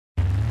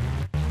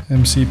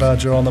MC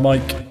Badger on the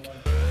mic,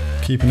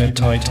 keeping it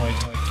tight,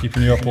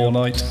 keeping you up all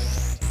night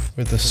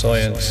with the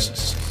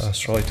science.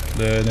 That's right,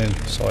 learning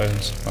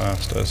science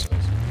masters.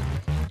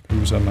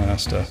 Who's a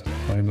master?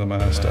 I'm the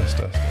master.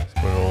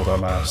 We're all the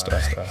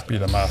master. Be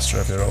the master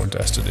of your own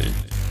destiny.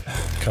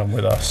 Come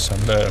with us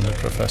and learn with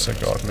Professor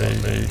Godley.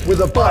 With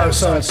the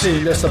Bioscience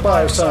team, yes, the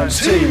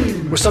Bioscience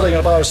team. We're studying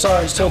our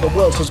bioscience till the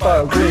world turns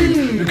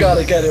bio-green. You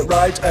gotta get it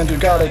right and you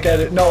gotta get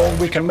it known.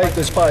 We can make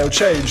this bio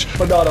change,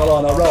 but not all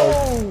on our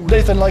own.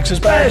 Nathan likes his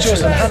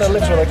badgers and Hannah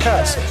lives with her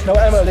cats. Now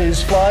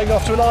Emily's flying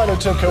off to an island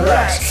to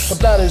correct. But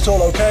that is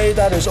all okay,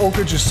 that is all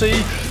good, you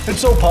see.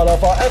 It's all part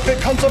of our epic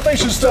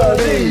conservation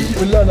study.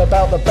 We learn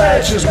about the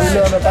badgers, we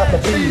learn about the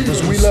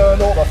beavers. We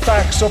learn all the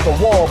facts of the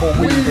warble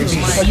weavers.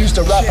 I used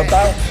to rap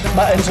about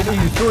my ends in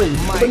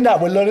E3, but now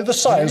we're learning the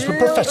science with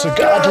Professor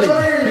Godley.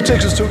 He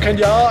takes us to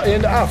Kenya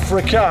in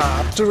Africa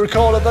to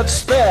recall it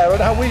that's there and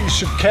how we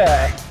should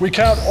care. We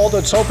count all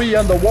the topi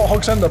and the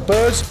warthogs and the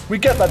birds. We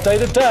get that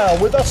data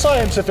down with our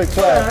scientific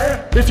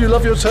flair. If you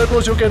love your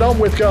turtles, you'll get on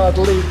with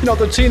Godley. Not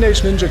the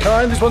teenage ninja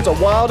kind, these ones are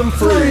wild and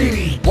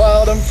free.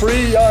 Wild and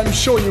free, I'm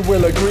sure you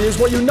will agree, is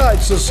what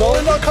unites us all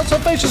in our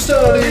conservation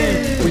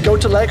study. We go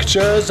to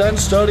lectures and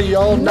study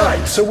all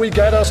night, so we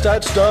get our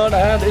stats done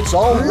and it's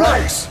all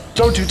right.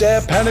 Don't you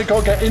dare panic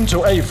or get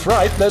into a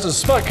fright. There's a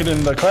spark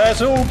in the class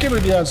who'll give you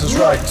the answers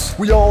right.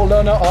 We all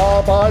learn our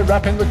R by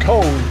rapping the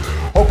code.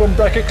 Open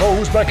bracket,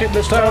 close bracket,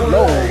 lift down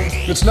low.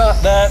 It's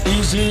not that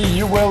easy,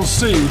 you will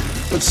see,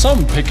 but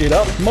some pick it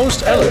up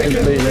most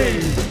elegantly.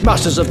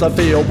 Masters of the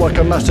field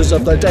worker, masters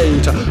of the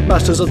data,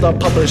 masters of the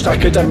published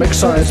academic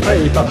science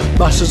paper,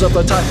 masters of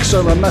the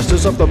taxon and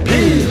masters of the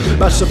P,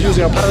 masters of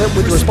using our planet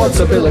with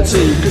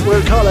responsibility. Cause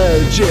we're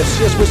ecologists,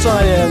 yes we're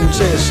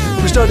scientists.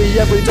 We study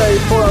every day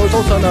 4 hours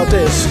also on our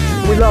disc.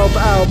 We love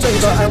our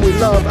data and we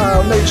love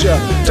our nature.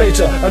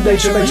 Data and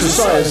nature makes a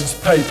science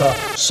paper.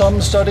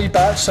 Some study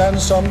bats and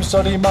some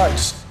study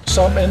mice.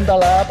 Some in the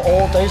lab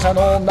all days and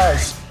all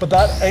nights. But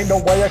that ain't no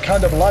way a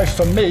kind of life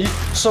for me.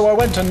 So I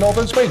went to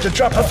northern Spain to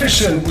trap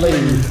efficiently.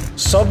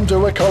 Some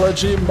do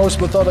ecology most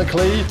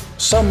methodically.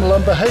 Some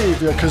learn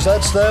behavior cause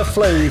that's their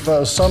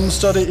flavor. Some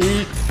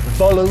study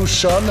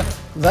evolution.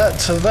 That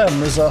to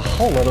them is a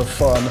whole lot of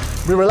fun.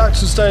 We relax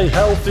and stay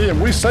healthy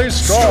and we stay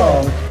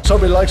strong.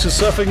 Toby likes his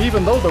surfing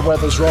even though the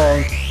weather's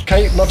wrong.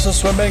 Kate loves her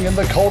swimming in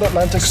the cold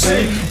Atlantic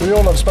Sea. We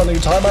all love spending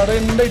time out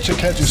in nature,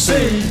 can't you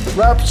see?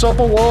 Wrapped up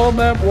a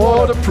warm and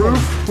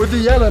waterproof. With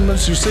the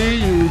elements you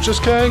see, you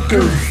just can't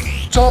goof.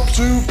 Top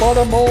to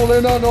bottom all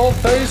in our north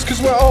face,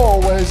 cause we're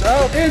always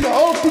out in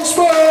open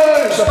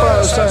space. The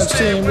Bioscience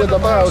team with the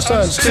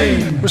Bioscience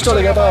team. We're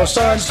studying our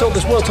bioscience till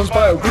this world turns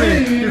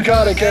bio-green. You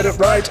gotta get it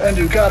right and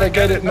you gotta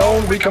get it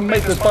known. We can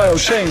make this bio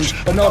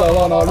change, but not all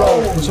on our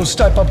own. So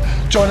step up,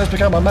 join us,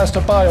 become a master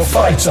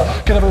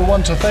biofighter. Get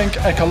everyone to think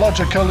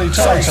ecologically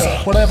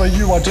tighter. Whatever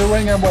you are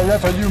doing and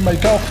wherever you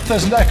may go,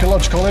 there's an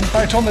ecological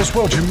impact on this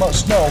world you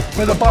must know.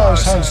 We're the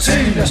Bioscience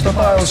team, yes the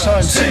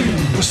Bioscience team.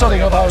 We're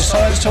studying our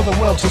bioscience till the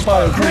world turns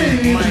bio-green.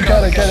 You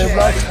gotta get it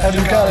right and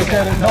you gotta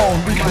get it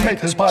known. We can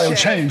make this bio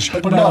change,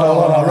 but not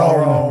all on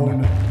our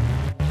own.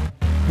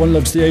 One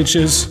loves the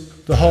H's,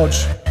 the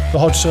Hodgson,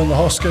 the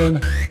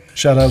Hoskin.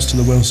 Shout outs to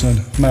the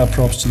Wilson. Mad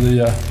props to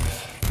the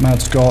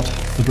Mad Scott,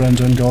 the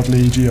Brendan,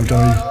 Godley, G-O-W,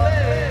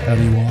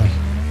 L-E-Y.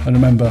 And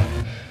remember,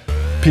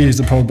 P is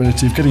the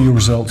probability of getting your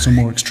results and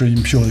more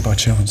extreme purely by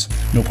chance.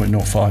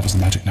 0.05 is the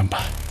magic number.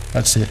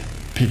 That's it.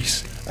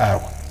 Peace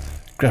out.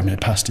 Grab me a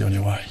pasty on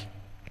your way.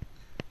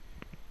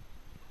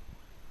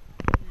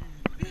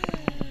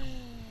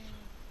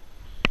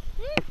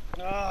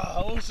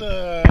 Ah,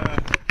 awesome!